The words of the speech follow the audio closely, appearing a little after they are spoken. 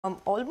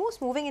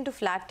Almost moving into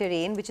flat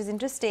terrain, which is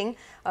interesting.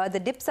 The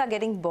dips are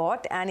getting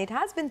bought, and it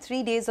has been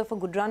 3 days of a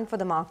good run for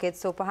the market.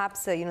 So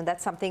perhaps,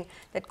 that's something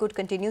that could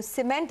continue.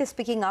 Cement is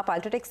picking up.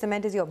 Ultratech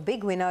Cement is your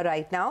big winner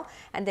right now.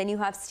 And then you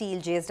have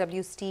steel,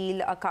 JSW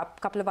Steel, a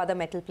couple of other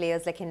metal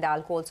players like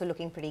Hindalco also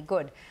looking pretty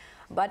good.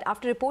 But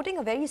after reporting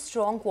a very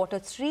strong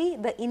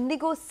Q3, the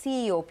IndiGo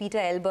CEO Pieter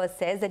Elbers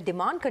says that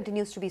demand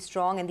continues to be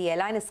strong and the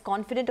airline is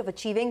confident of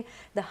achieving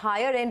the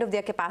higher end of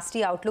their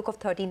capacity outlook of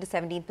 13 to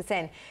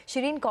 17%.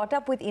 Shireen caught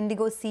up with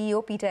IndiGo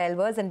CEO Pieter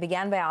Elbers and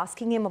began by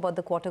asking him about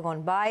the quarter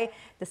gone by,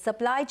 the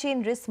supply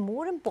chain risks.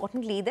 More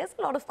importantly, there's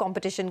a lot of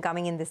competition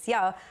coming in this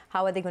year.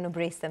 How are they going to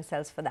brace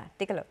themselves for that?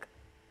 Take a look.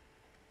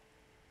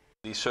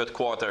 The third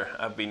quarter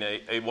has been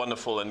a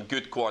wonderful and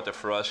good quarter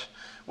for us,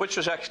 which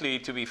was actually,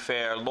 to be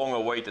fair, long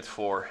awaited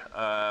for.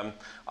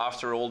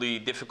 After all the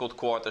difficult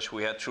quarters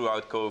we had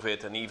throughout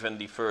COVID and even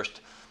the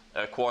first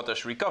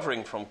quarters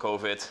recovering from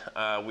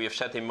COVID, we have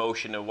set in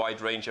motion a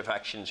wide range of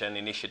actions and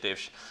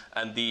initiatives,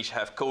 and these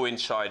have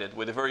coincided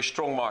with a very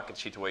strong market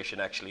situation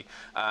actually.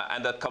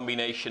 And that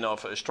combination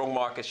of a strong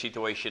market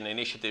situation,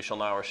 initiatives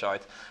on our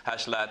side,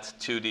 has led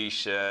to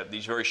these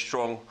very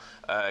strong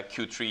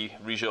Q3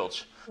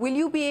 results. Will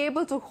you be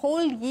able to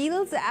hold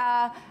yields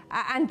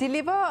and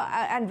deliver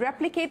and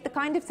replicate the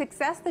kind of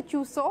success that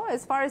you saw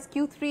as far as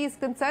Q3 is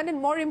concerned? And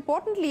more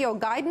importantly, your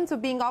guidance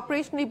of being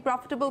operationally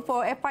profitable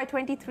for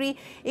FY23,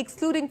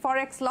 excluding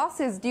forex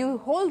losses, do you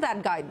hold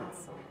that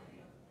guidance?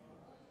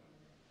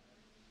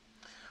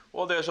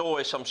 Well, there's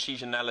always some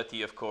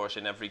seasonality, of course,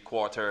 in every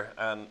quarter,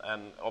 and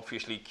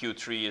obviously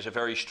Q3 is a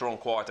very strong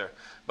quarter.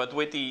 But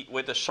with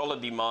the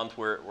solid demand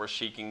we're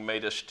seeking,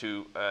 made us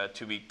to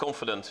be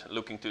confident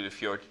looking to the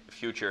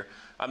future.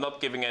 I'm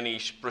not giving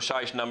any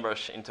precise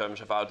numbers in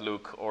terms of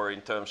outlook or in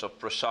terms of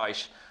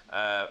precise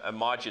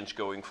margins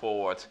going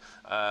forward.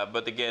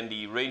 But again,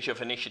 the range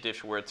of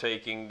initiatives we're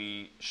taking,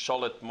 the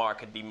solid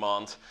market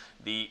demand,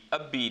 the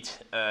upbeat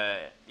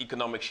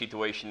economic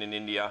situation in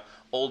India,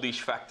 all these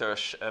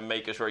factors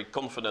make us very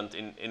confident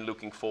in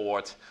looking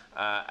forward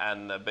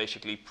and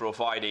basically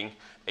providing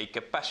a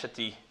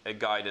capacity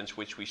guidance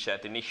which we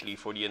set initially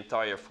for the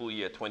entire full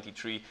year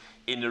 23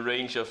 in the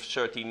range of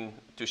 13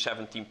 to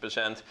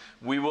 17%.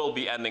 We will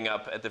be ending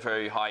up at the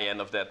very high end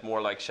of that,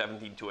 more like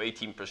 17 to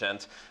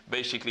 18%,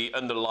 basically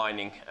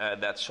underlining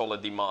that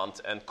solid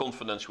demand and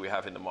confidence we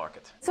have in the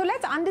market. So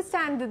let's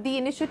understand the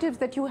initiatives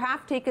that you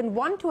have taken.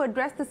 One, to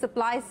address the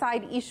supply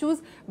side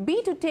issues.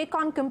 B, to take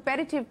on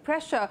competitive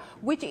pressure,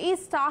 which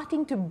is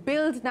starting to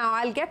build now.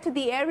 I'll get to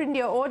the Air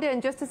India order in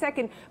just a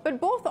second.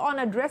 But both on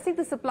addressing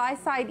the supply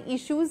side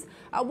issues,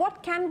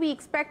 what can we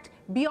expect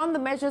beyond the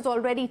measures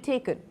already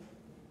taken?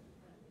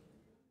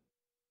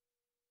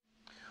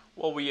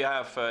 Well, we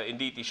have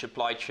indeed the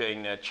supply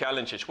chain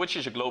challenges, which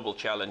is a global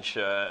challenge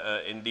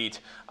indeed.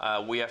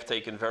 We have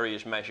taken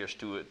various measures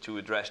to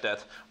address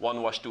that.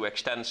 One was to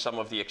extend some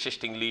of the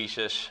existing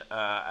leases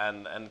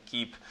and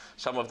keep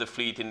some of the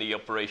fleet in the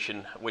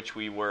operation, which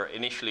we were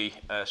initially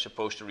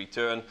supposed to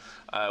return.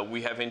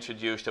 We have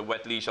introduced a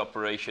wet lease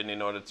operation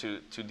in order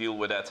to deal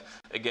with that.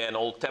 Again,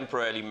 all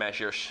temporary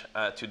measures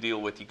to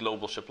deal with the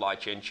global supply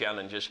chain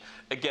challenges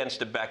against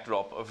the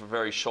backdrop of a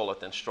very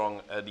solid and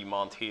strong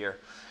demand here.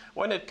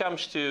 When it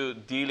comes to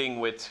dealing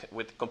with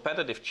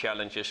competitive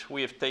challenges,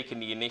 we have taken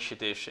the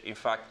initiatives, in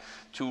fact,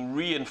 to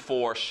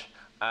reinforce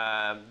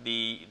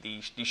the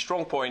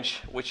strong points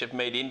which have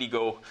made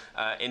IndiGo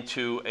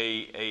into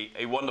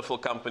a wonderful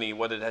company,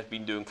 what it has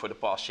been doing for the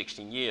past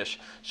 16 years.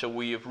 So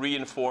we have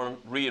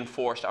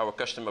reinforced our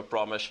customer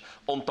promise,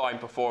 on-time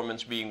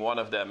performance being one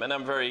of them. And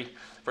I'm very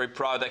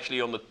proud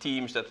actually on the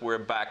teams that we're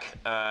back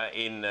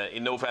in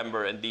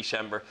November and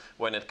December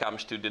when it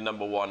comes to the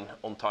 #1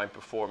 on-time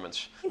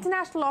performance.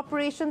 International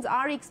operations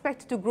are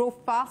expected to grow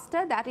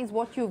faster. That is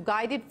what you've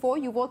guided for.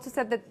 You've also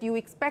said that you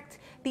expect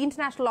the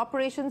international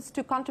operations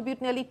to contribute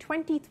nearly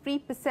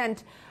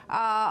 23%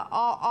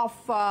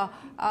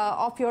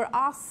 of your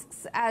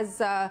asks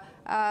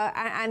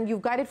and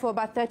you've guided for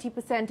about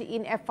 30%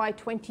 in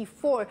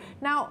FY24.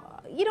 Now,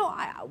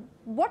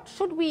 what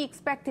should we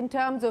expect in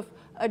terms of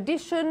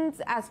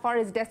additions as far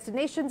as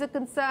destinations are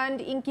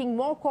concerned, inking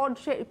more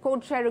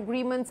code share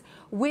agreements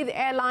with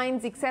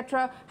airlines,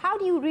 etc.? How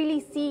do you really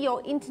see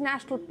your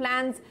international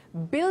plans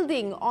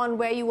building on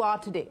where you are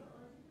today?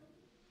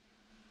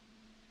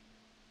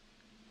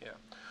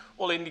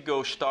 Well,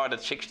 IndiGo started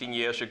 16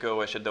 years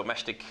ago as a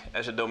domestic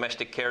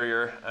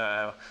carrier.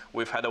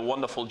 We've had a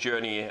wonderful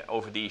journey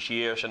over these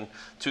years, and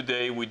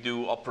today we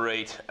do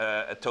operate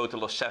a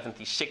total of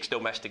 76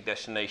 domestic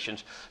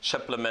destinations,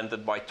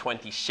 supplemented by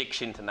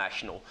 26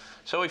 international.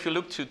 So if you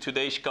look to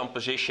today's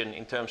composition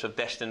in terms of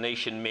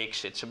destination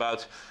mix, it's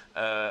about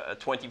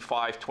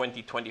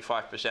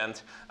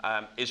 25%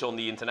 is on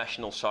the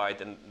international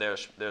side, and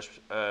there's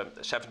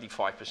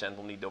 75%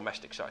 on the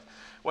domestic side.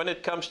 When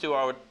it comes to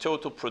our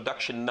total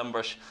production numbers,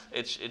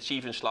 it's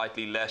even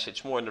slightly less.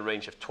 It's more in the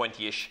range of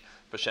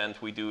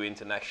 20-ish% we do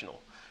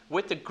international.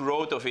 with the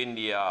growth of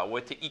India,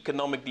 with the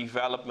economic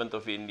development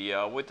of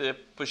India, with the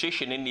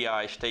position India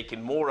is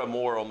taking more and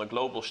more on the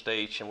global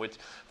stage, and with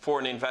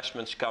foreign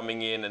investments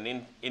coming in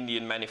and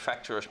Indian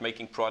manufacturers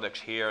making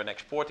products here and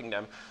exporting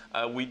them,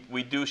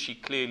 we do see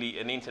clearly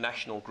an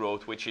international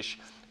growth which is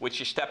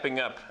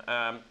stepping up.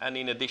 And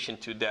in addition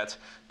to that,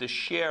 the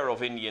share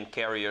of Indian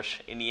carriers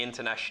in the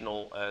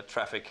international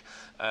traffic,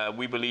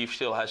 we believe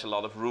still has a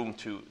lot of room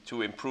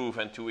to improve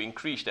and to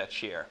increase that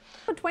share.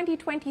 For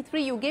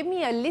 2023, you gave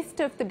me a list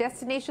of the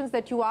destinations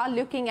that you are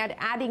looking at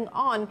adding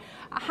on.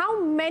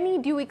 How many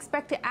do you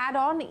expect to add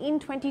on in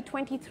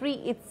 2023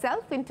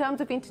 itself in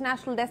terms of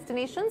international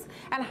destinations?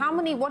 And how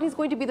many, what is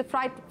going to be the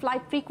flight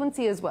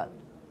frequency as well?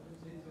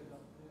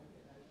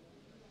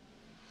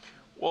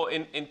 Well,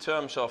 in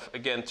terms of,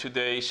 again,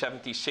 today,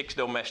 76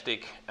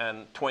 domestic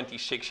and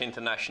 26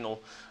 international,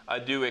 I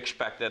do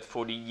expect that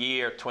for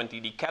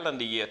the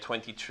calendar year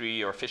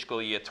 23 or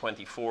fiscal year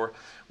 24,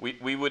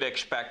 we would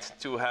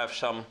expect to have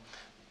some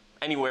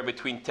anywhere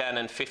between 10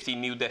 and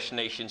 15 new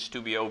destinations to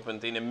be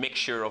opened in a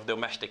mixture of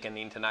domestic and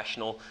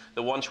international.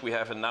 The ones we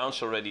have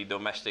announced already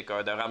domestic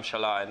are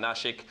Dharamshala and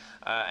Nasik,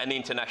 and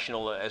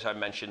international, as I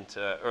mentioned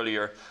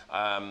earlier,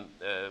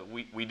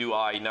 we do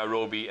eye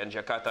Nairobi and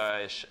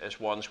Jakarta as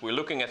ones. We're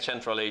looking at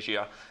Central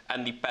Asia,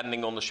 and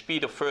depending on the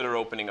speed of further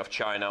opening of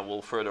China,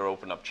 we'll further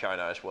open up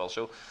China as well.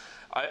 So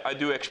I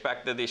do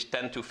expect that this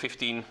 10 to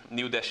 15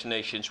 new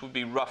destinations would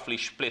be roughly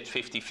split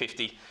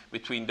 50-50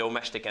 between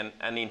domestic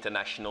and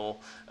international.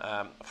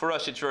 For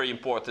us, it's very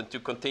important to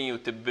continue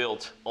to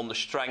build on the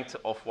strength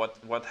of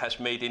what has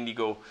made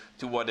IndiGo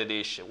to what it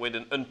is, with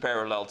an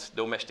unparalleled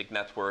domestic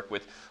network,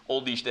 with all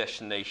these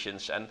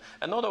destinations. And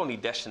not only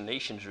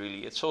destinations,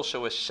 really, it's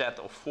also a set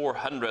of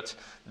 400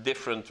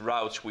 different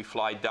routes we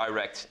fly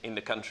direct in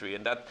the country.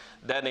 And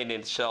that in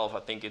itself, I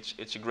think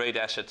it's a great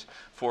asset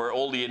for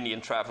all the Indian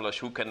travelers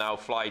who can now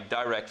fly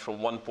direct from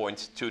one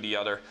point to the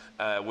other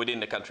within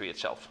the country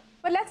itself.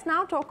 But let's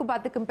now talk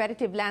about the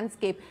competitive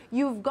landscape.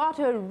 You've got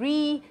a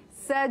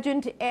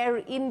resurgent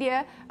Air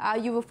India.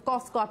 You've, of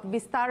course, got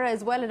Vistara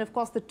as well. And, of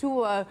course, the two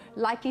are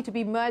likely to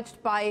be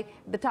merged by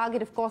the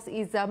target, of course,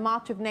 is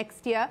March of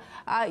next year.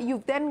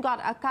 You've then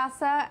got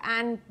Akasa,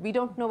 and we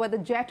don't know whether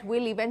Jet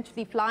will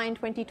eventually fly in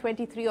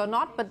 2023 or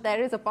not, but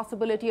there is a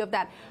possibility of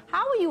that.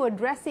 How are you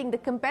addressing the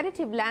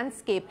competitive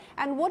landscape,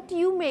 and what do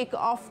you make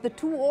of the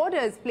two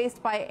orders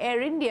placed by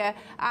Air India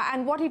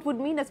and what it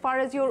would mean as far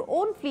as your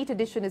own fleet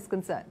addition is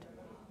concerned?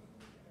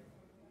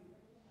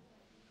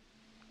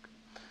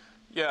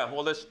 Yeah,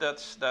 well,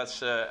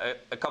 that's a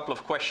couple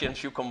of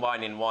questions you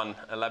combine in one,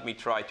 and let me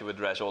try to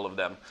address all of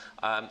them.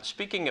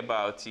 Speaking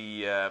about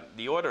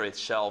the order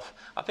itself,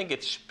 I think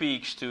it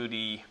speaks to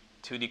the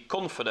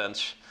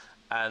confidence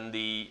and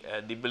the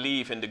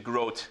belief in the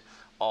growth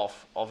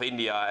of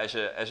India as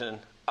an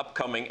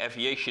upcoming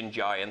aviation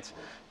giant.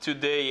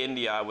 Today,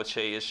 India, I would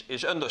say, is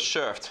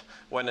underserved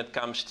when it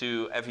comes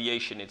to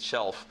aviation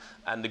itself.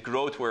 And the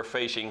growth we're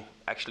facing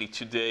actually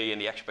today and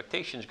the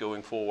expectations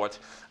going forward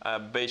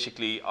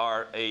basically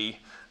are a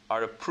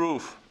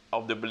proof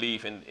of the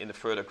belief in the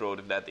further growth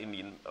of that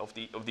of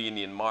the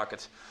Indian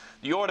market.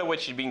 The order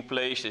which is being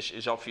placed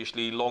is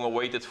obviously long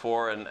awaited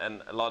for,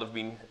 and a lot have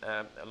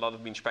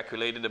been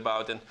speculated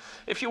about. And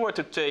if you were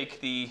to take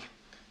the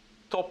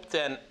top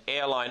 10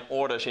 airline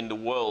orders in the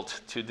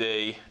world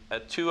today,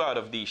 2 out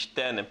of these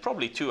 10 and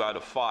probably 2 out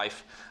of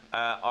 5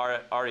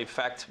 are in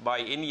fact by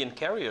Indian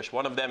carriers.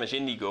 One of them is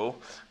IndiGo.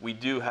 We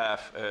do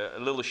have a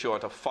little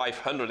short of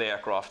 500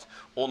 aircraft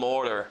on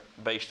order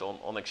based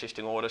on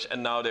existing orders,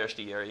 and now there's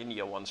the Air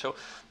India one. So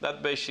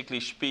that basically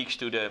speaks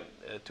to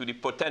the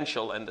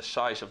potential and the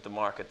size of the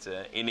market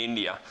in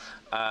India.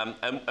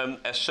 And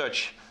as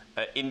such,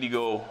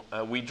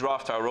 IndiGo, we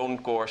draft our own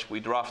course, we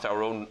draft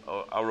our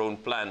own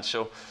plan.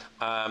 So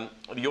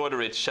the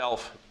order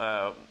itself,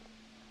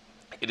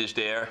 it is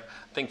there.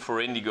 I think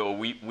for IndiGo,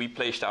 we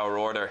placed our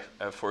order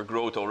for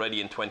growth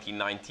already in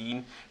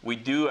 2019. We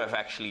do have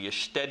actually a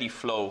steady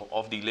flow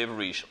of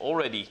deliveries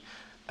already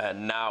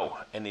now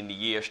and in the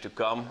years to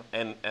come.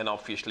 And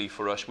obviously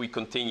for us, we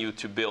continue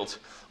to build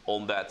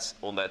on that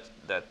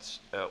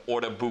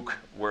order book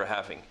we're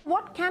having.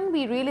 What can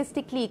we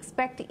realistically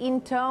expect in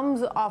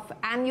terms of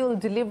annual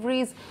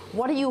deliveries?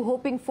 What are you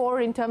hoping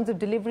for in terms of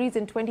deliveries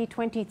in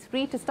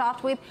 2023 to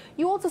start with?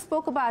 You also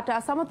spoke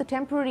about some of the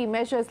temporary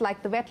measures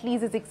like the wet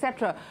leases,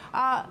 etc.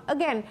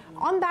 Again,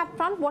 on that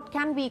front, what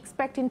can we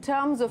expect in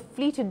terms of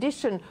fleet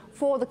addition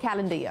for the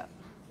calendar year?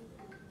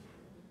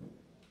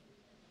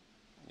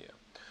 Yeah.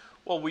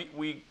 Well,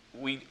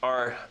 we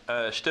are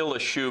still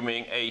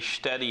assuming a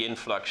steady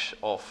influx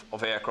of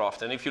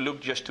aircraft. And if you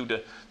look just to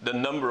the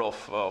number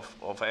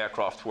of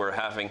aircraft we're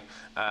having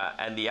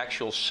and the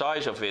actual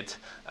size of it,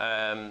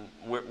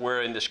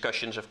 we're in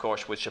discussions, of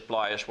course, with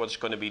suppliers, what's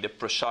going to be the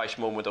precise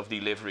moment of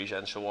deliveries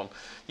and so on.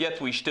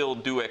 Yet we still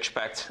do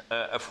expect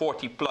a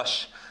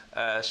 40-plus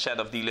set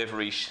of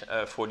deliveries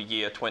for the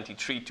year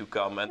 23 to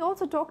come. And I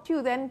also talk to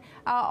you then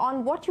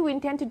on what you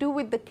intend to do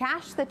with the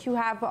cash that you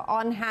have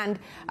on hand,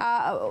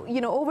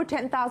 over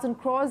 10,000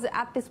 crores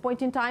at this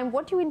point in time.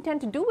 What do you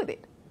intend to do with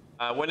it?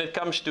 When it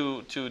comes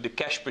to the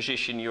cash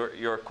position,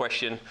 your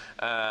question,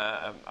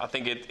 I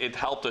think it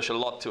helped us a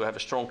lot to have a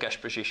strong cash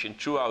position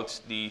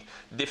throughout the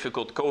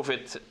difficult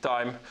COVID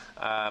time.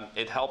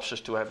 It helps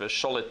us to have a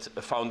solid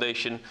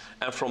foundation,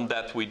 and from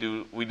that we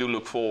do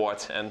look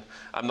forward. And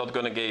I'm not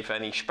going to give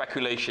any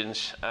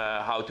speculations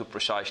how to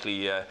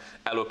precisely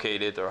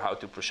allocate it or how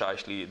to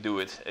precisely do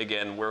it.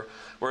 Again,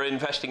 we're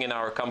investing in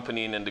our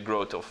company and in the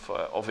growth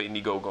of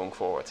IndiGo going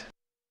forward.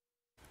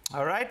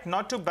 All right,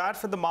 not too bad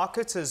for the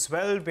markets as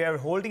well. We are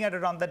holding at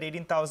around that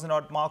 18,000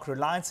 odd mark.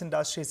 Reliance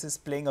Industries is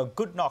playing a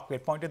good knock. We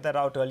had pointed that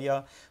out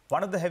earlier.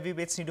 One of the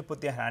heavyweights need to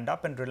put their hand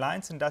up, and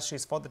Reliance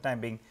Industries, for the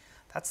time being,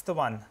 that's the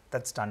one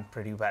that's done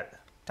pretty well.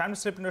 Time to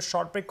slip into a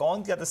short break.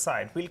 On the other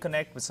side, we'll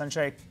connect with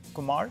Sanjay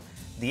Kumar,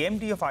 the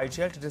MD of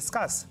IGL, to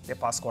discuss their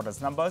past quarter's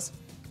numbers.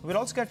 We'll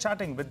also get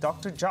chatting with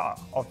Dr. Jha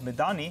of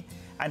Midani,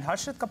 and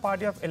Harshit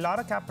Kapadia of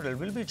Elara Capital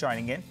will be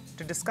joining in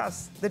to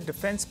discuss the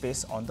defense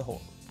space on the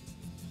whole.